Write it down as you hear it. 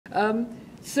I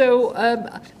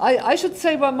should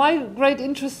say, well, my great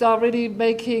interests are really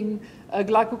making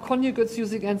glycoconjugates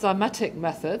using enzymatic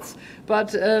methods.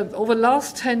 But over the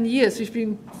last 10 years,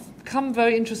 we've become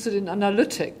very interested in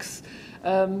analytics.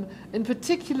 In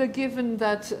particular, given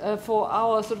that for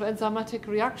our sort of enzymatic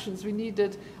reactions, we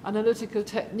needed analytical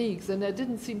techniques, and there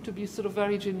didn't seem to be sort of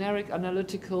very generic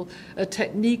analytical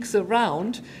techniques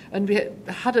around, and we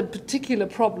had a particular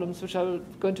problems, which I'm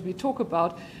going to talk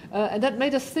about, and that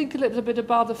made us think a little bit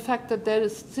about the fact that there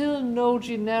is still no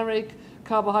generic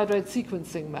carbohydrate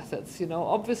sequencing methods. You know,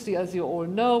 obviously, as you all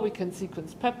know, we can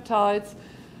sequence peptides.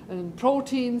 And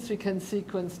proteins, we can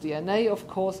sequence DNA, of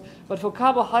course, but for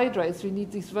carbohydrates, we need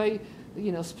these very,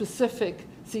 specific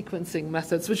sequencing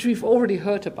methods, which we've already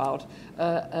heard about,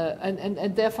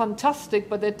 and they're fantastic,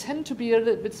 but they tend to be a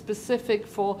little bit specific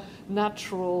for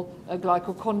natural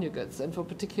glycoconjugates and for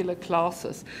particular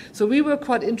classes. So we were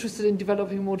quite interested in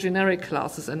developing more generic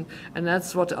classes, and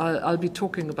that's what I'll be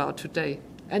talking about today.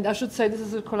 And I should say this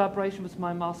is a collaboration with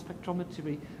my mass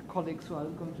spectrometry colleagues who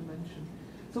I'm going to mention.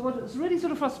 So what's really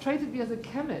sort of frustrated me as a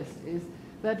chemist is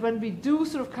that when we do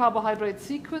sort of carbohydrate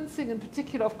sequencing, in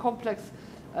particular of complex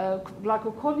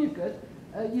glycoconjugate,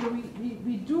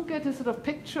 we do get a sort of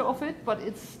picture of it, but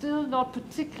it's still not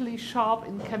particularly sharp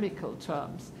in chemical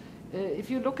terms. If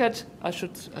you look at, I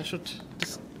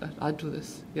do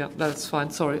this. Yeah, that's fine.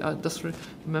 Sorry, I just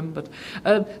remembered.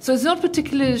 So it's not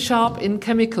particularly sharp in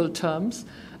chemical terms.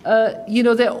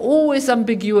 There are always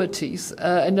ambiguities,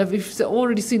 and we've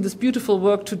already seen this beautiful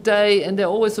work today, and there are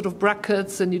always sort of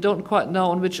brackets, and you don't quite know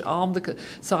on which arm the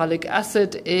sialic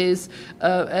acid is,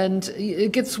 and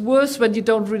it gets worse when you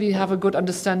don't really have a good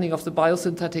understanding of the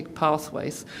biosynthetic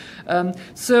pathways.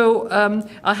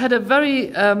 I had a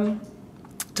very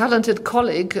talented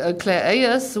colleague, Claire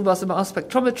Ayers, who was a mass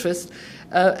spectrometrist,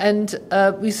 and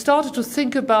we started to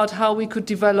think about how we could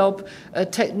develop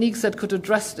techniques that could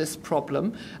address this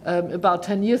problem about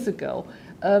 10 years ago.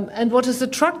 And what has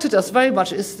attracted us very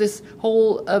much is this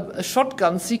whole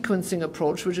shotgun sequencing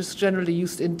approach, which is generally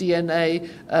used in DNA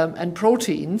and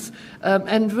proteins.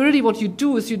 And really what you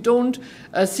do is you don't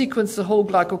sequence the whole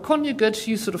glycoconjugate,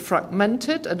 you sort of fragment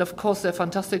it. And of course, there are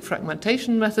fantastic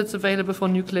fragmentation methods available for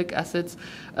nucleic acids.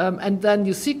 And then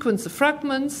you sequence the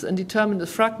fragments and determine the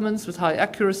fragments with high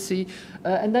accuracy.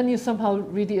 And then you somehow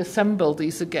really assemble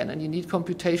these again. And you need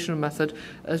computational method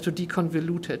to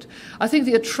deconvolute it. I think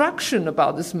the attraction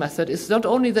about this method is not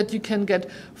only that you can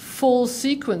get full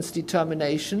sequence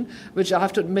determination, which I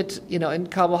have to admit, in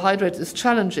carbohydrates is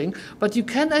challenging, but you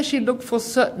can actually look for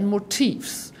certain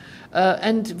motifs.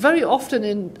 And very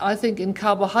often, I think in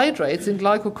carbohydrates, in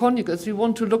glycoconjugates, we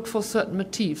want to look for certain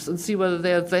motifs and see whether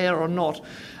they're there or not.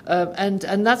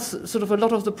 And that's sort of a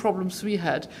lot of the problems we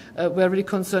had. Were really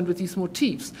concerned with these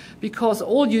motifs, because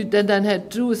all you then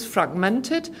had to do is fragment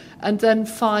it and then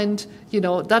find,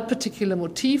 that particular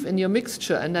motif in your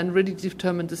mixture and then really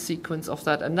determine the sequence of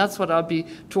that. And that's what I'll be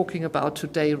talking about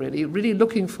today, really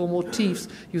looking for motifs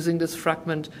using this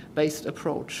fragment-based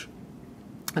approach.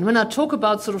 And when I talk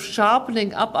about sort of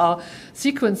sharpening up our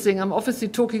sequencing, I'm obviously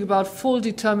talking about full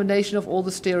determination of all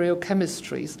the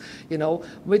stereochemistries.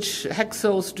 Which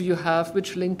hexose do you have?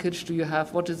 Which linkage do you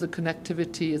have? What is the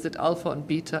connectivity? Is it alpha and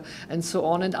beta? And so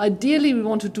on. And ideally, we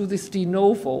want to do this de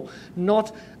novo,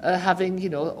 not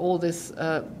having, all this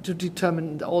to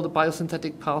determine all the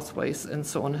biosynthetic pathways and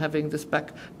so on, having this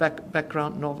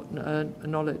background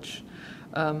knowledge.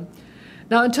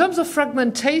 Now, in terms of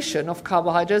fragmentation of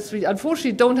carbohydrates, we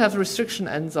unfortunately don't have restriction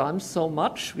enzymes so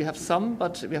much. We have some,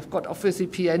 but we have got obviously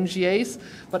PNGAs,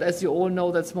 but as you all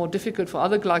know, that's more difficult for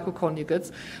other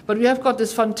glycoconjugates. But we have got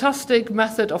this fantastic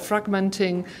method of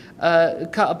fragmenting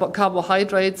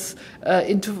carbohydrates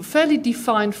into fairly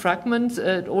defined fragments,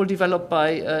 all developed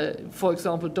by, for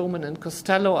example, Doman and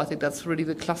Costello. I think that's really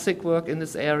the classic work in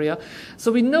this area. So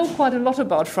we know quite a lot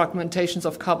about fragmentations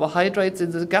of carbohydrates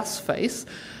in the gas phase.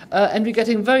 And we're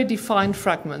getting very defined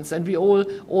fragments, and we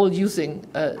all using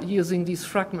these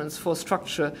fragments for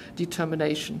structure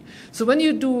determination. So when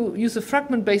you use a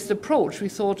fragment-based approach, we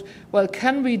thought, well,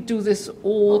 can we do this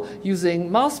all using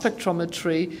mass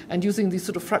spectrometry and using these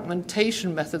sort of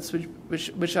fragmentation methods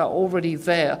which are already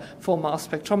there for mass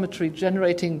spectrometry,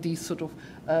 generating these sort of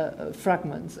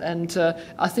fragments. And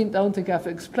I don't think I have to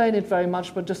explain it very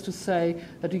much, but just to say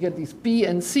that you get these B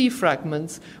and C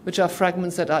fragments, which are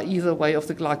fragments that are either way of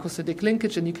the glycosidic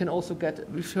linkage, and you can also get,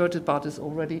 we've heard about this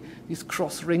already, these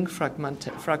cross-ring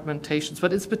fragmentations.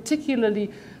 But it's particularly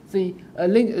the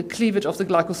cleavage of the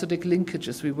glycosidic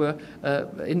linkages we were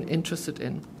interested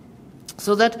in.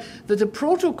 So that the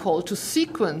protocol to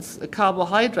sequence a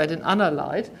carbohydrate in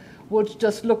analyte would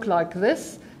just look like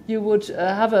this. you would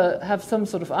have some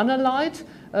sort of analyte.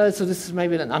 So this is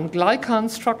maybe an unglycan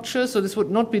structure, so this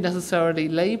would not be necessarily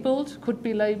labeled, could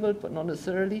be labeled, but not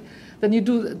necessarily. Then you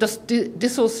do just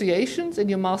dissociations in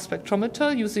your mass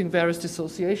spectrometer using various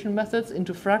dissociation methods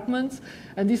into fragments,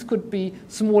 and these could be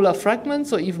smaller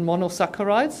fragments or even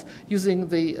monosaccharides using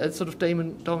the sort of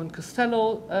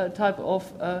Damon-Costello type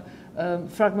of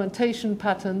fragmentation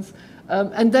patterns.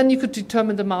 And then you could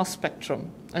determine the mass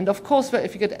spectrum. And of course,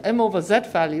 if you get M over Z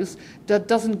values, that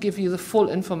doesn't give you the full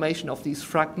information of these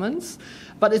fragments,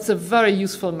 but it's a very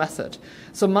useful method.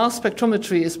 So mass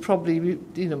spectrometry is probably,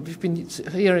 we've been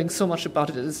hearing so much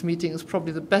about it at this meeting, is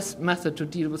probably the best method to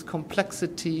deal with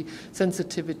complexity,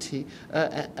 sensitivity,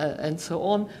 and so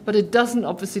on. But it doesn't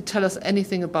obviously tell us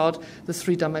anything about the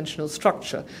three-dimensional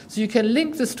structure. So you can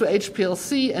link this to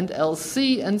HPLC and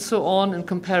LC and so on and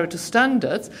compare it to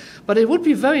standards. But it would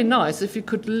be very nice if you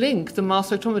could link the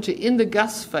mass spectrometry in the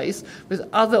gas phase with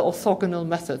other orthogonal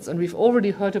methods. And we've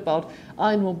already heard about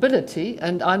ion mobility,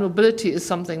 and ion mobility is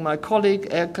something my colleague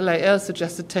Claire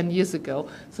suggested 10 years ago.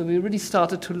 So we really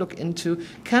started to look into,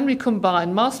 can we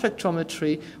combine mass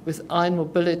spectrometry with ion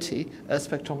mobility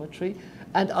spectrometry?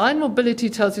 And ion mobility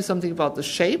tells you something about the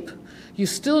shape. You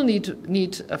still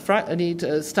need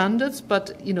standards,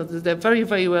 but they're very,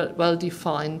 very well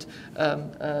defined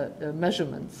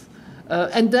measurements.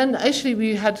 And then actually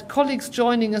we had colleagues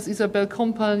joining us, Isabelle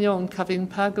Compagnon, Kavin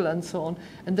Pagel and so on,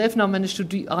 and they've now managed to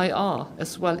do IR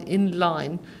as well in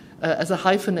line as a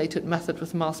hyphenated method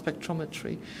with mass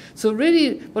spectrometry. So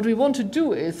really what we want to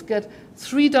do is get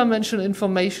three-dimensional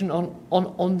information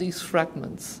on these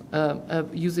fragments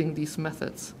using these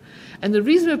methods. And the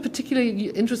reason we're particularly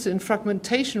interested in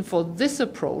fragmentation for this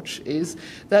approach is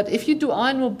that if you do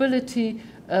ion mobility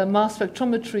mass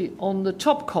spectrometry on the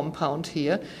top compound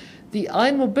here, the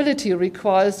ion mobility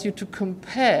requires you to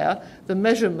compare the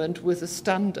measurement with a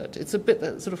standard. It's a bit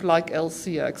sort of like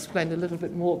LC. I explained a little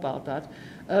bit more about that.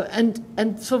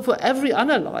 And so for every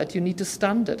analyte, you need a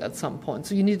standard at some point.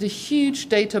 So you need a huge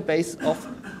database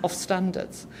of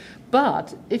standards.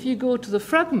 But if you go to the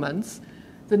fragments,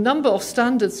 the number of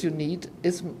standards you need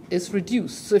is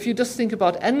reduced. So if you just think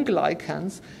about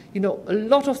N-glycans, a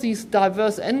lot of these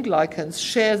diverse N-glycans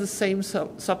share the same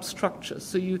substructures.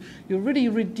 So you really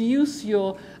reduce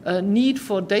your need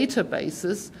for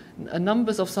databases,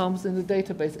 numbers of samples in the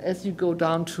database, as you go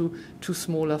down to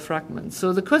smaller fragments.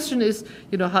 So the question is,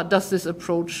 how does this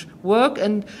approach work?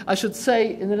 And I should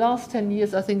say, in the last 10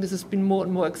 years, I think this has been more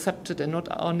and more accepted, and not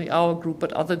only our group,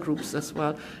 but other groups as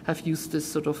well have used this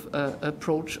sort of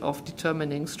approach of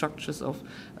determining structures of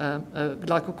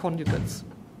glycoconjugates.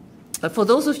 For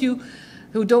those of you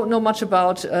who don't know much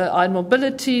about ion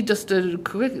mobility, just a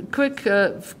quick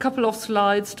couple of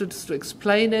slides just to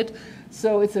explain it.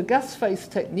 So it's a gas phase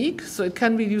technique, so it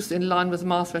can be used in line with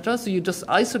mass spectra. So you just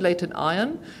isolate an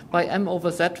ion by M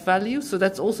over Z value. So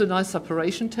that's also a nice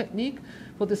separation technique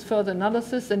for this further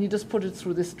analysis. Then you just put it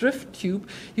through this drift tube.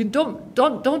 You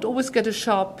don't always get a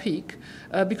sharp peak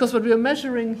because what we are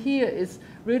measuring here is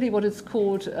really what is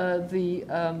called the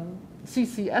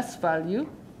CCS value.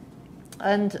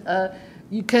 And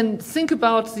you can think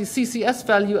about the CCS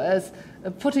value as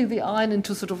putting the ion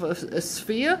into sort of a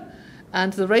sphere,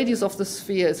 and the radius of the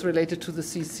sphere is related to the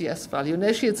CCS value. And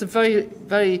actually, it's a very,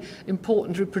 very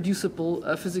important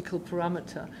reproducible physical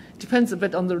parameter. It depends a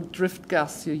bit on the drift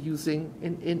gas you're using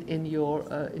in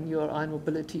your ion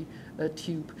mobility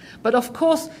tube. But of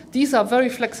course, these are very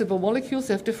flexible molecules.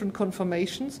 They have different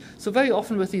conformations. So very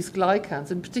often with these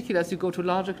glycans, in particular as you go to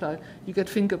larger glycans, you get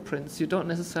fingerprints. You don't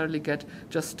necessarily get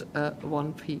just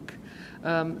one peak.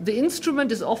 The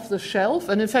instrument is off the shelf,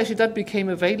 and in fact that became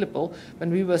available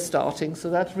when we were starting, so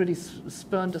that really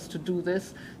spurred us to do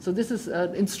this. So this is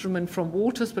an instrument from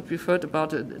Waters, but we've heard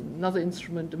about another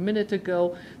instrument a minute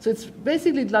ago. So it's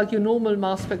basically like your normal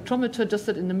mass spectrometer, just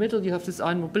that in the middle you have this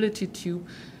ion mobility tube,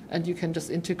 and you can just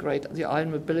integrate the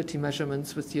ion mobility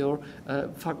measurements with your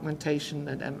fragmentation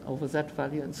and M over Z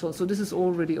value and so on. So this is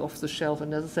already off the shelf,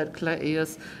 and as I said, Claire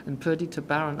Ayers and Perdita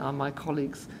Barron are my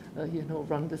colleagues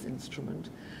run this instrument.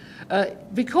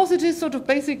 Because it is sort of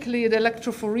basically an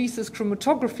electrophoresis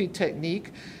chromatography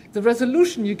technique, the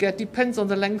resolution you get depends on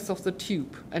the length of the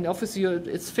tube, and obviously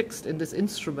it's fixed in this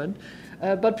instrument.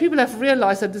 But people have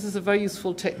realized that this is a very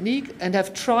useful technique and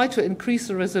have tried to increase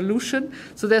the resolution.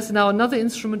 So there's now another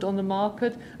instrument on the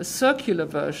market, a circular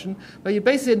version, where you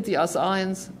basically send the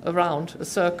ions around a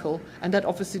circle, and that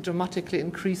obviously dramatically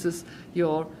increases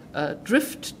your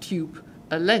drift tube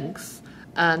length,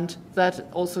 and that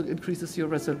also increases your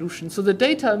resolution. So the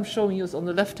data I'm showing you is on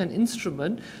the left-hand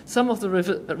instrument. Some of the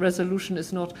resolution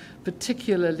is not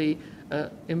particularly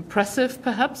impressive,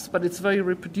 perhaps, but it's very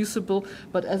reproducible.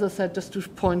 But as I said, just to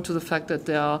point to the fact that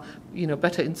there are,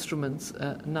 better instruments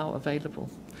now available.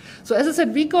 So as I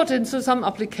said, we got into some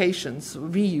applications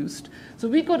we used. So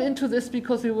we got into this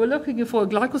because we were looking for a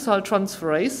glycosyl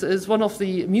transferase, is one of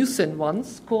the mucin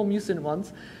ones, core mucin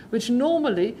ones, which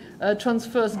normally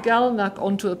transfers GalNAc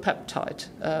onto a peptide.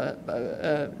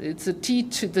 It's the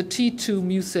T2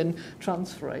 mucin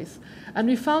transferase. And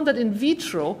we found that in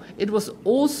vitro, it was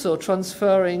also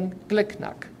transferring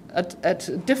GlycNAc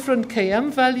at different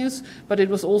Km values, but it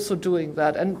was also doing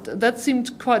that. And that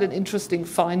seemed quite an interesting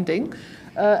finding.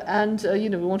 We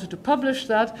wanted to publish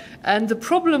that. And the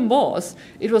problem was,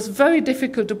 it was very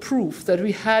difficult to prove that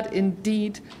we had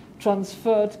indeed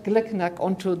transferred GlycNAc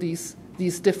onto these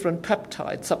different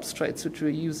peptide substrates which we're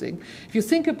using. If you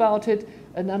think about it,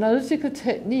 an analytical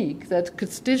technique that could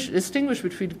distinguish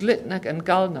between GlycNAc and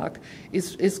GalNAc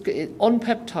is on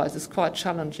peptides is quite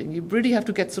challenging. You really have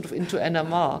to get sort of into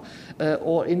NMR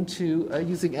or into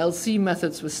using LC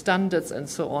methods with standards and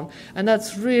so on, and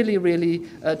that's really, really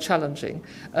challenging.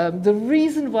 The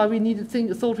reason why we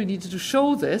thought we needed to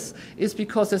show this is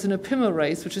because there's an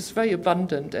epimerase which is very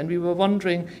abundant, and we were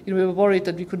wondering, we were worried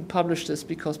that we couldn't publish this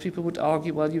because people would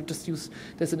argue, well, you just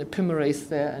there's an epimerase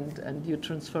there, and you're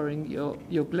transferring your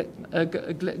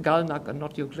GalNAc and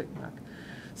not your GlycNAc.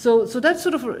 So that's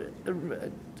sort of,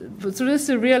 so this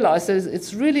to realize that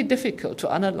it's really difficult to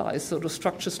analyze sort of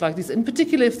structures like these, in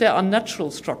particular if they're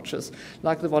unnatural structures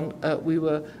like the one we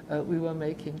were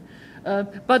making.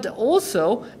 But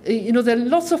also, there are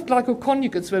lots of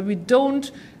glycoconjugates where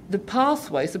the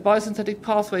biosynthetic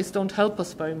pathways don't help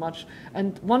us very much.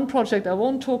 And one project I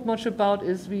won't talk much about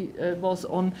was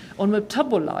on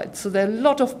metabolites. So there are a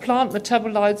lot of plant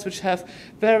metabolites which have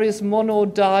various mono,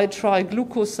 di,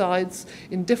 triglucosides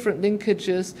in different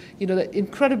linkages. They're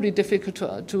incredibly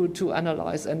difficult to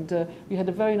analyze. And we had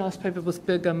a very nice paper with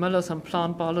Birger Möller, some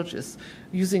plant biologists,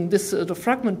 using this sort of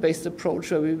fragment-based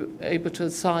approach where we were able to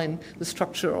assign the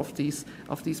structure of these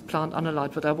plant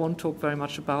analytes. But I won't talk very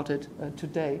much about it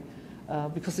today.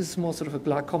 Because this is more sort of a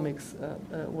glycomics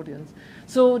audience.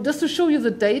 So just to show you the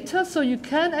data, so you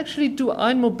can actually do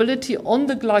ion mobility on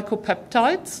the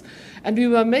glycopeptides, and we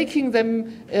were making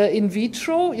them in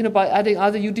vitro, by adding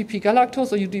either UDP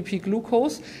galactose or UDP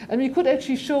glucose, and we could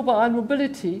actually show by ion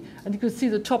mobility, and you can see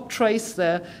the top trace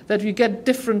there, that we get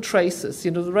different traces.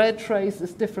 The red trace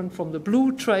is different from the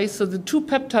blue trace, so the two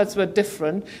peptides were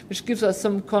different, which gives us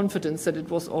some confidence that it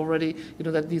was already,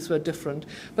 that these were different.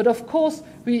 But of course,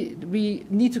 we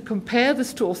need to compare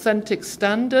this to authentic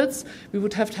standards. We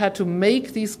would have had to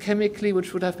make these chemically,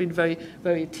 which would have been very,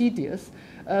 very tedious.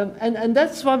 And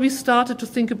that's why we started to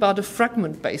think about a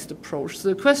fragment-based approach. So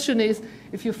the question is,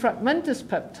 if you fragment this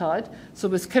peptide, so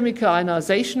with chemical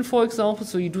ionization, for example,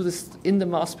 so you do this in the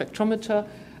mass spectrometer,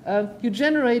 you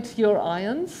generate your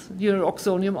ions, your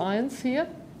oxonium ions here.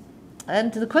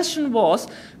 And the question was,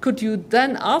 could you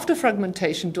then, after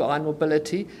fragmentation, do ion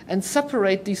mobility and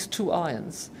separate these two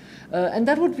ions? And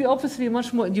that would be obviously a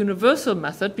much more universal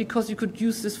method because you could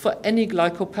use this for any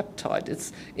glycopeptide.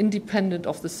 It's independent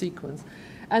of the sequence.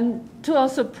 And to our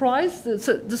surprise,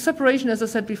 the separation, as I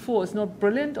said before, is not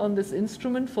brilliant on this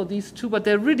instrument for these two, but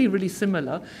they're really, really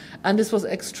similar. And this was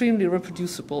extremely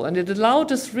reproducible. And it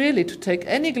allowed us really to take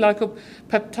any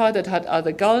glycopeptide that had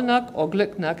either GalNAc or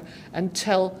GlycNAc and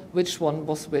tell which one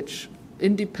was which,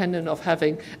 independent of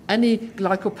having any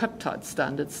glycopeptide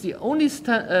standards. The only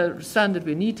standard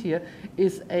we need here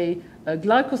is a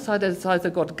glycoside that has either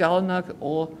got GalNAc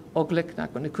or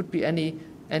GlycNAc, and it could be any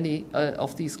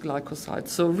of these glycosides.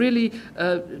 So really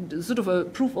sort of a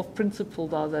proof of principle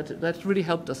that really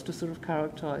helped us to sort of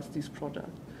characterize these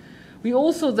products. We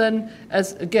also then,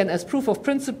 as proof of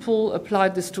principle,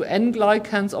 applied this to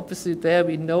N-glycans. Obviously there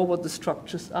we know what the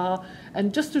structures are.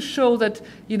 And just to show that,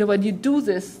 when you do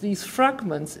this, these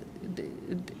fragments,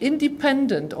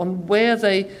 independent on where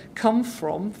they come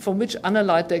from which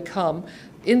analyte they come,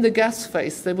 in the gas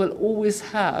phase, they will always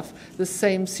have the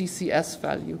same CCS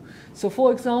value. So,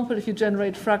 for example, if you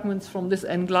generate fragments from this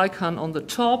N-glycan on the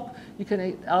top, you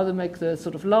can either make the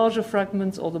sort of larger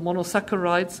fragments or the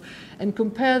monosaccharides and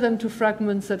compare them to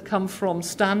fragments that come from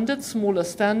standard, smaller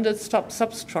standard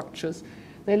substructures.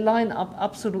 They line up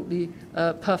absolutely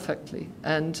perfectly.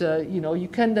 And, you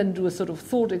can then do a sort of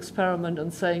thought experiment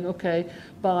and saying, okay,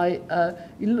 by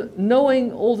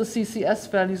knowing all the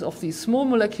CCS values of these small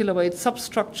molecular weight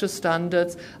substructure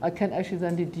standards, I can actually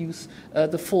then deduce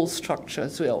the full structure.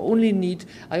 So I only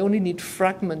need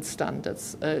fragment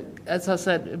standards. As I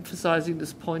said, emphasizing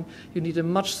this point, you need a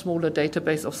much smaller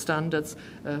database of standards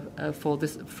for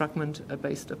this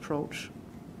fragment-based approach.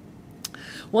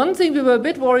 One thing we were a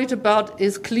bit worried about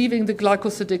is cleaving the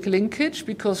glycosidic linkage,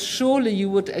 because surely you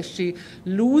would actually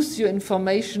lose your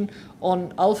information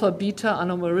on alpha-beta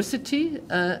anomericity.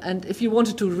 And if you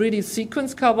wanted to really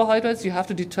sequence carbohydrates, you have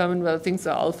to determine whether things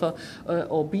are alpha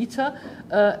or beta.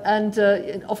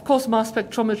 Of course, mass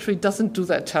spectrometry doesn't do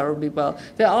that terribly well.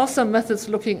 There are some methods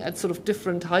looking at sort of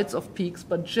different heights of peaks,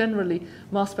 but generally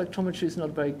mass spectrometry is not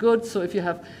very good. So if you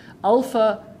have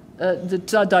alpha, the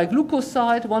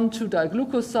diglucoside, 1,2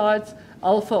 diglucosides,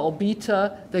 alpha or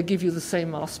beta, they give you the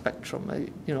same mass spectrum.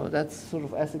 That's sort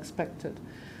of as expected.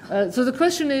 So the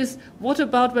question is, what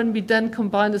about when we then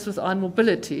combine this with ion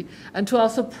mobility? And to our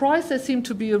surprise, there seemed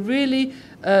to be a really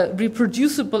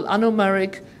reproducible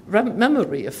anomeric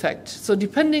memory effect. So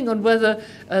depending on whether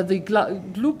the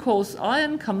glucose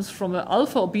ion comes from an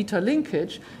alpha or beta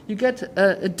linkage, you get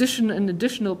an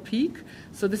additional peak.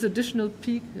 So this additional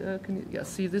peak, can you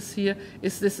see this here,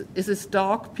 is this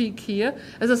dark peak here.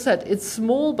 As I said, it's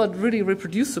small but really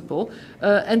reproducible,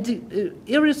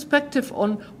 irrespective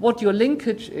on what your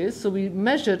linkage is. So we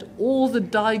measured all the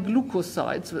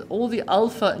diglucosides, with all the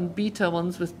alpha and beta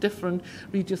ones with different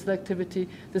regions of activity.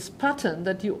 This pattern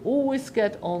that you always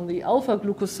get on the alpha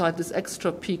glucoside, this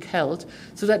extra peak held.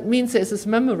 So that means there's this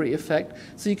memory effect.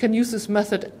 So you can use this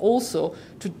method also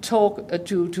to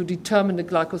to determine the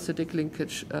glycosidic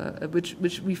linkage,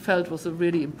 which we felt was a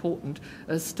really important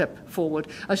step forward.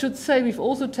 I should say we've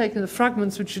also taken the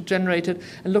fragments which you generated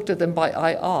and looked at them by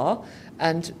IR,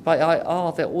 and by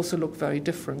IR they also look very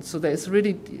different. So there's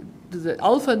really the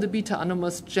alpha and the beta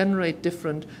anomers generate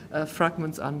different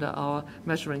fragments under our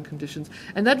measuring conditions.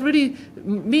 And that really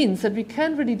means that we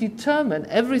can really determine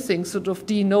everything sort of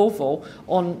de novo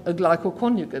on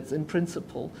glycoconjugates in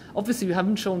principle. Obviously, we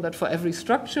haven't shown that for every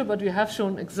structure, but we have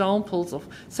shown examples of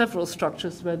several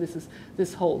structures where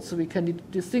this holds. So we can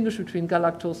distinguish between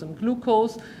galactose and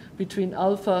glucose, between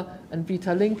alpha and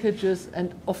beta linkages,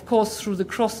 and of course through the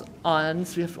cross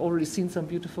ions, we have already seen some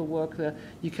beautiful work there.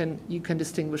 You can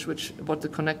distinguish what the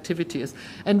connectivity is.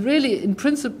 And really, in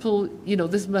principle,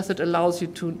 this method allows you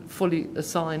to fully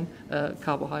assign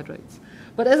carbohydrates.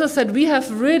 But as I said, we have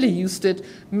really used it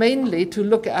mainly to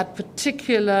look at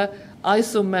particular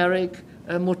isomeric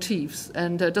motifs.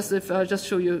 And if I just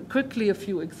show you quickly a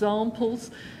few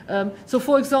examples. So,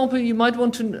 for example, you might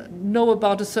want to know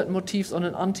about a certain motifs on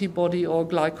an antibody or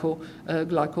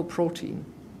glycoprotein.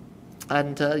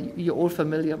 And you're all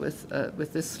familiar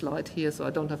with this slide here, so I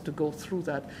don't have to go through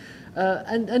that.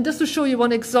 And just to show you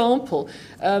one example,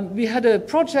 we had a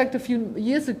project a few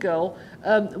years ago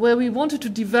where we wanted to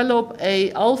develop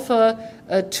a alpha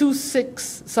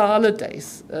 2,6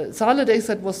 sialidase, sialidase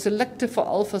that was selective for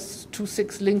alpha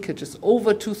 2,6 linkages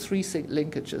over 2,3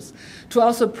 linkages. To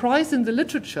our surprise, in the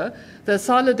literature, there are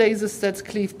sialidases that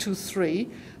cleave 2,3.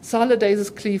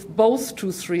 Sialidases cleave both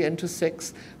 2,3 and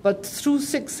 2,6, but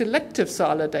 2,6 selective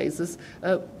sialidases,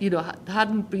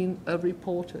 hadn't been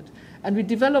reported. And we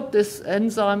developed this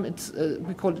enzyme.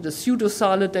 We called it a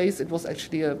pseudosialidase. It was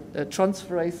actually a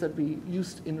transferase that we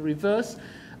used in reverse.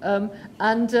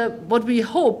 What we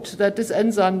hoped that this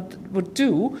enzyme would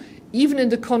do, even in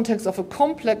the context of a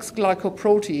complex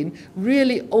glycoprotein,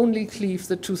 really only cleaves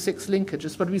the 2,6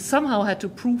 linkages. But we somehow had to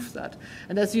prove that.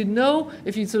 And as you know,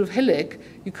 if you sort of helic,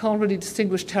 you can't really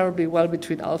distinguish terribly well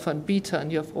between alpha and beta,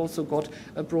 and you have also got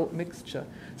a broad mixture.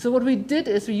 So what we did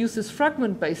is we used this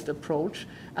fragment-based approach,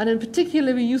 and in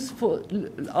particular we used,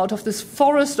 out of this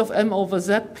forest of M over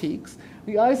Z peaks,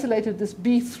 we isolated this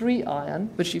B3 ion,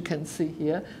 which you can see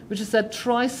here, which is that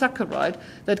trisaccharide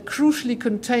that crucially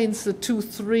contains the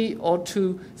 2,3 or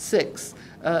 2,6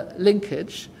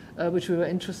 linkage, which we were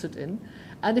interested in.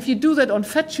 And if you do that on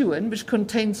fetuin, which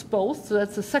contains both, so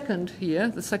that's the second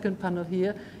panel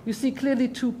here, you see clearly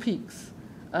two peaks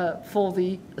for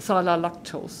the sialyl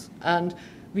lactose. And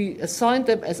we assigned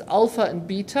them as alpha and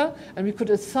beta, and we could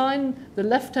assign the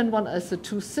left-hand one as the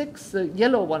 2,6, the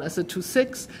yellow one as the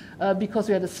 2,6, because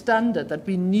we had a standard that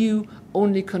we knew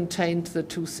only contained the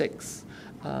 2,6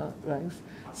 ranks.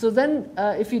 So then,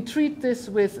 if you treat this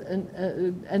with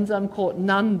an enzyme called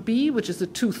NAN-B, which is a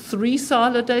 2,3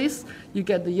 sialidase, you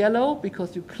get the yellow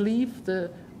because you cleave the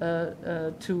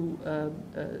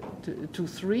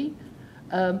 2,3,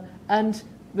 and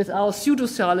with our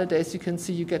pseudosialidase, you can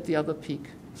see you get the other peak.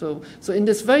 So in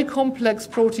this very complex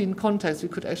protein context, we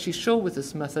could actually show with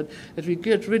this method that we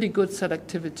get really good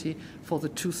selectivity for the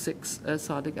 2,6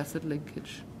 sialic acid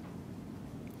linkage.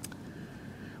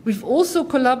 We've also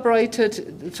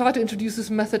collaborated, tried to introduce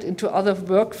this method into other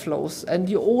workflows, and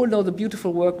you all know the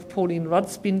beautiful work Pauline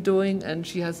Rudd's been doing, and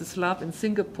she has this lab in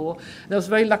Singapore. And I was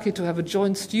very lucky to have a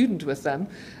joint student with them,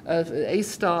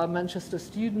 A-star Manchester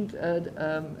student,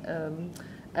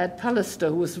 Ed Pallister,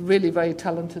 who was a really very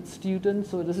talented student.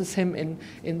 So this is him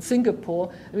in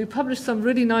Singapore. And we published some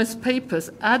really nice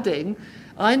papers adding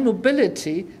ion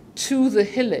mobility to the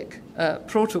HILIC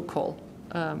protocol.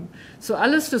 So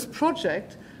Alistair's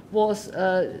project was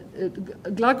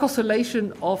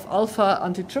glycosylation of alpha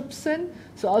antitrypsin.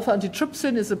 So alpha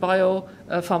antitrypsin is a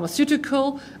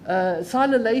biopharmaceutical.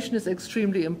 Silylation is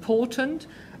extremely important.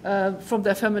 From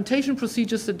their fermentation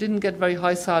procedures that didn't get very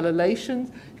high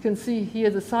silylation. You can see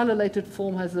here the silylated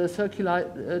form has a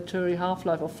circulatory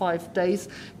half-life of 5 days,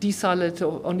 desilylate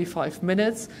of only 5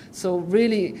 minutes. So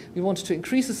really, we wanted to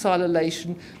increase the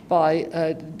silylation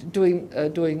by doing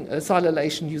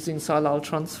silylation using silyl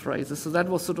transferases. So that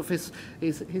was sort of his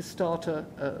starter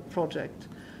project.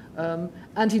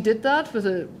 And he did that with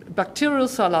a bacterial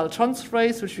silyl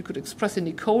transferase, which we could express in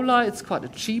E. coli. It's quite a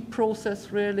cheap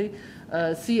process, really.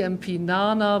 CMP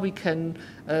NANA, we can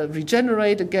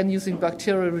regenerate, again, using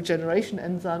bacterial regeneration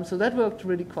enzymes. So that worked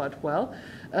really quite well.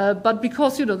 But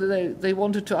because, they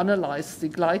wanted to analyze the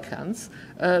glycans,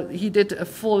 he did a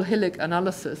full HILIC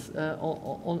analysis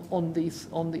on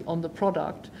the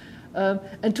product.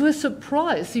 And to his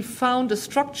surprise, he found a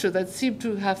structure that seemed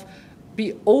to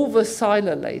be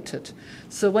over-silylated.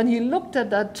 So when he looked at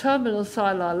that terminal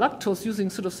silyl lactose using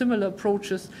sort of similar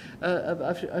approaches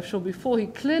I've shown before, he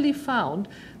clearly found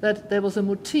that there was a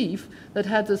motif that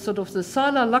had the sort of the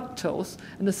silyl lactose,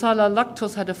 and the silyl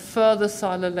lactose had a further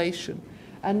silylation.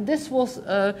 And this was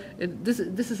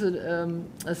this is an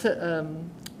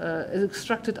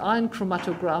extracted ion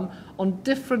chromatogram on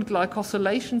different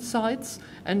glycosylation sites,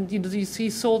 and he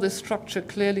saw this structure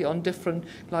clearly on different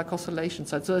glycosylation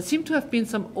sites. So there seemed to have been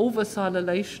some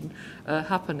over-silylation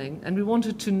happening, and we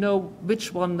wanted to know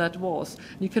which one that was.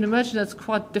 And you can imagine that's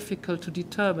quite difficult to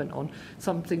determine on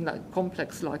something like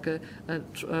complex like a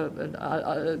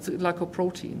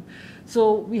glycoprotein.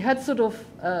 So we had sort of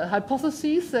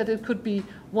hypotheses that it could be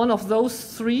one of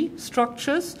those 3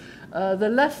 structures. The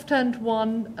left-hand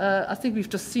one, I think we've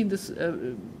just seen this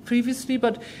previously,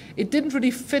 but it didn't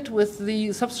really fit with the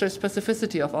substrate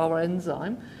specificity of our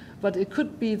enzyme. But it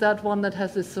could be that one that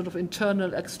has this sort of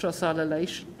internal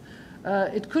extrasilylation.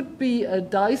 It could be a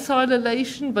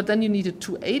disilylation, but then you needed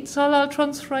 2,8 silyl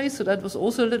transferase, so that was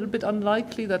also a little bit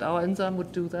unlikely that our enzyme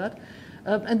would do that.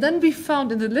 And then we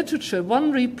found in the literature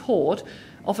one report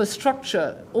of a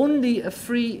structure, only a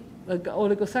free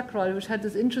oligosaccharide, which had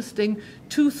this interesting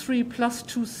 2,3 plus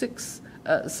 2,6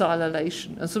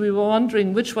 silylation. And so we were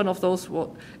wondering which one of those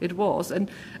it was. And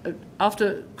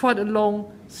after quite a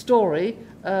long story,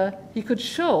 he could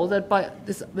show that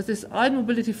with this ion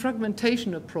mobility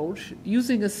fragmentation approach,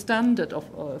 using a standard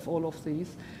of all of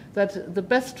these, that the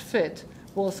best fit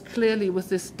was clearly with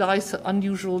this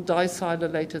unusual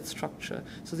disilylated structure.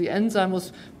 So the enzyme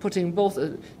was putting both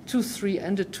a 2,3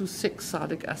 and a 2,6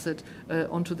 sialic acid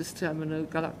onto this terminal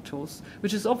galactose,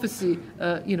 which is obviously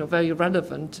very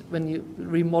relevant when you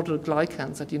remodel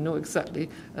glycans, that you know exactly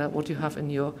what you have in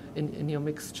your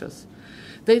mixtures.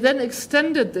 They then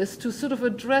extended this to sort of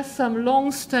address some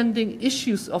long-standing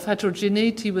issues of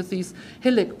heterogeneity with these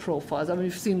HILIC profiles. I mean,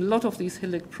 we've seen a lot of these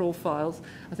HILIC profiles.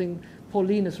 I think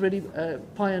Pauline has really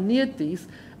pioneered these.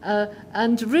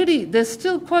 And really, there's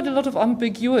still quite a lot of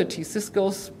ambiguities. This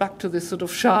goes back to this sort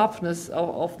of sharpness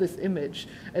of this image,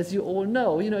 as you all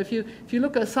know. If you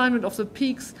look at assignment of the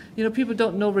peaks, people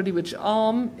don't know really which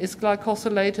arm is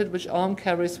glycosylated, which arm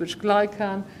carries which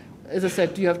glycan. As I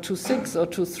said, do you have 2,6 or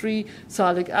 2,3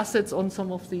 sialic acids on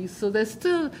some of these? So there's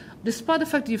still, despite the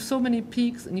fact that you have so many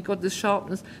peaks and you've got this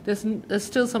sharpness, there's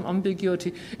still some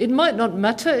ambiguity. It might not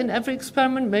matter in every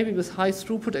experiment. Maybe with high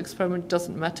throughput experiment it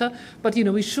doesn't matter. But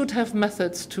we should have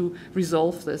methods to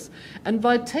resolve this. And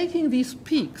by taking these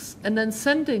peaks and then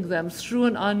sending them through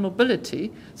an ion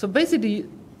mobility, so basically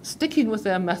sticking with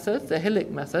their method, their HILIC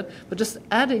method, but just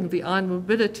adding the ion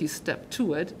mobility step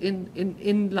to it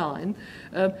in line,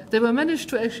 they were managed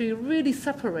to actually really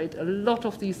separate a lot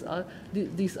of these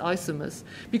isomers.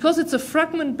 Because it's a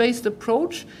fragment-based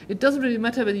approach, it doesn't really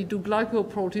matter whether you do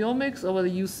glycoproteomics or whether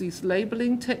you use these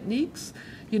labeling techniques.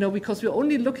 Because we're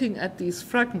only looking at these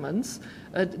fragments,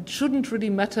 it shouldn't really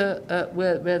matter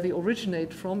where they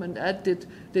originate from. And Ed did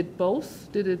it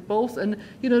both, and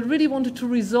really wanted to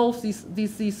resolve these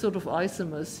sort of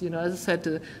isomers. As I said,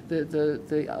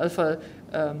 the alpha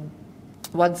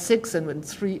 1,6 and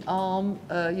 3 arm,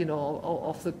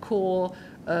 of the core.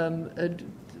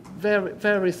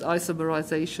 various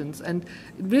isomerizations. And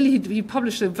really, he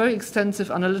published a very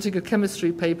extensive analytical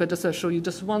chemistry paper, just to show you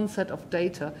just one set of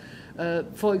data.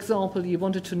 For example, you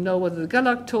wanted to know whether the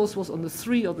galactose was on the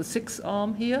 3 or the 6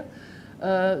 arm here.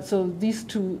 So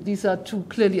these are two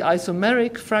clearly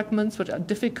isomeric fragments, which are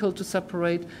difficult to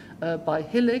separate by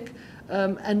Hillig.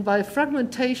 And by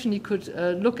fragmentation, you could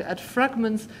look at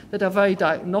fragments that are very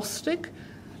diagnostic,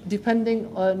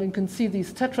 depending on, you can see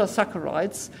these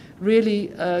tetrasaccharides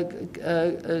really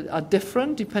are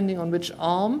different depending on which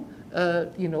arm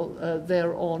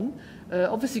they're on.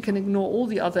 Obviously, you can ignore all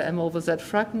the other M over Z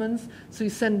fragments, so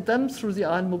you send them through the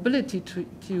ion mobility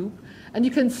tube, and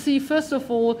you can see, first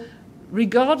of all,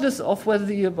 regardless of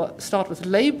whether you start with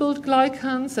labeled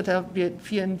glycans that have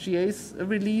PNGAs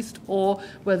released or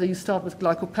whether you start with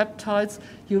glycopeptides,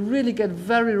 you really get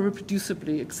very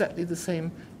reproducibly exactly the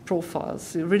same profiles.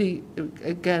 So really,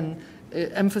 again,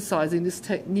 emphasizing this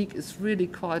technique is really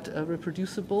quite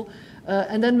reproducible.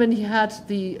 And then when he had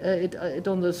it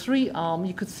on the 3 arm,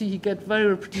 you could see he get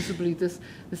very reproducibly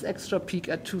this extra peak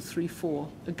at 2, 3, 4.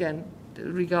 Again,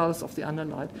 regardless of the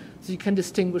analyte. So you can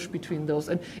distinguish between those.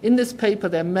 And in this paper,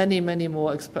 there are many, many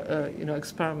more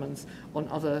experiments on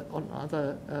other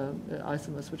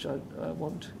isomers, which I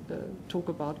won't talk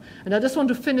about. And I just want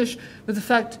to finish with the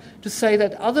fact to say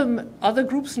that other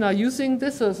groups now using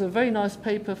this. There's a very nice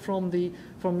paper from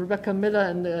Rebecca Miller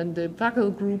and the Bagel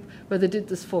group where they did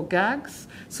this for gags.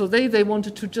 So they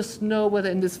wanted to just know whether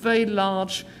in this very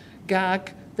large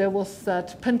gag there was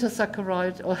that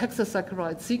pentasaccharide or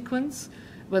hexasaccharide sequence,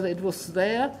 whether it was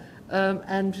there.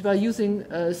 And by using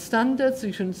standards,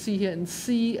 you can see here in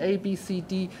C, A, B, C,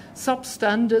 D,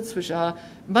 substandards, which are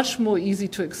much more easy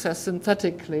to access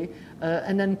synthetically,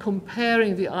 and then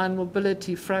comparing the ion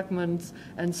mobility fragments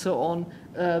and so on,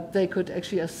 they could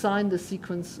actually assign the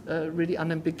sequence really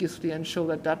unambiguously and show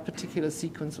that that particular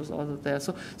sequence was also there.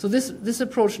 So this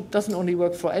approach doesn't only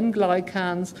work for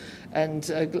N-glycans and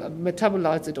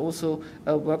metabolites, it also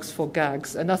works for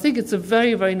GAGs. And I think it's a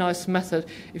very, very nice method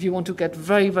if you want to get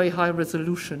very, very high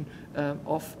resolution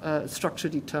of structure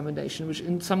determination, which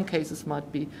in some cases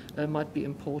might be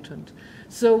important.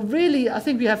 So really, I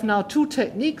think we have now 2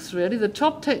 techniques, really. The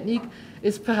top technique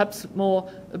is perhaps more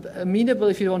amenable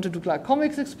if you want to do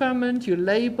glycomics experiment. You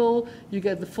label, you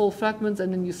get the full fragments,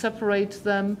 and then you separate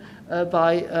them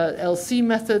by LC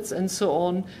methods and so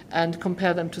on, and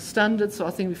compare them to standards. So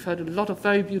I think we've heard a lot of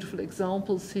very beautiful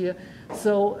examples here.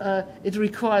 So it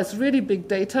requires really big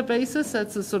databases.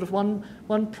 That's a sort of one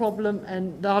problem,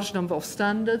 and large number of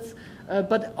standards.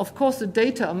 But of course, the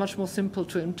data are much more simple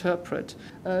to interpret.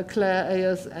 Claire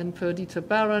Ayers and Perdita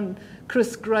Barron,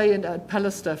 Chris Gray and Ed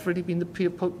Pallister have really been the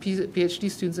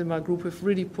PhD students in my group who've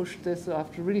really pushed this. So I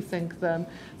have to really thank them,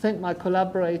 thank my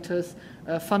collaborators,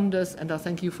 funders, and I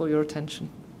thank you for your attention.